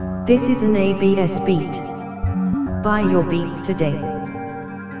This is an ABS beat. Buy your beats today.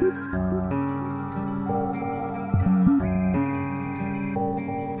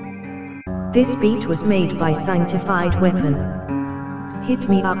 This beat was made by Sanctified Weapon. Hit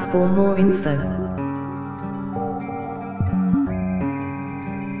me up for more info.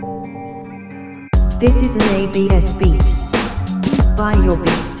 This is an ABS beat. Buy your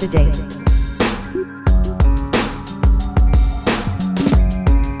beats today.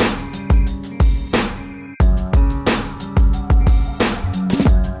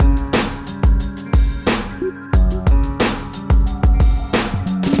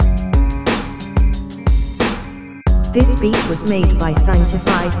 This beat was made by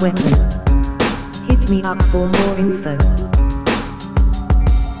Sanctified Weapon. Hit me up for more info.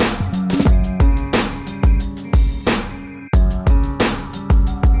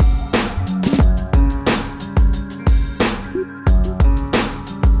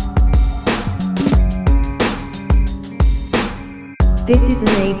 This is an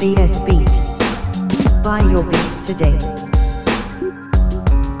ABS beat. Buy your beats today.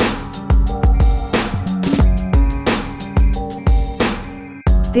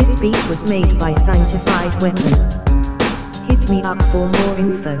 This beat was made by Sanctified Weapon. Hit me up for more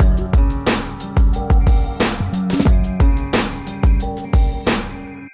info.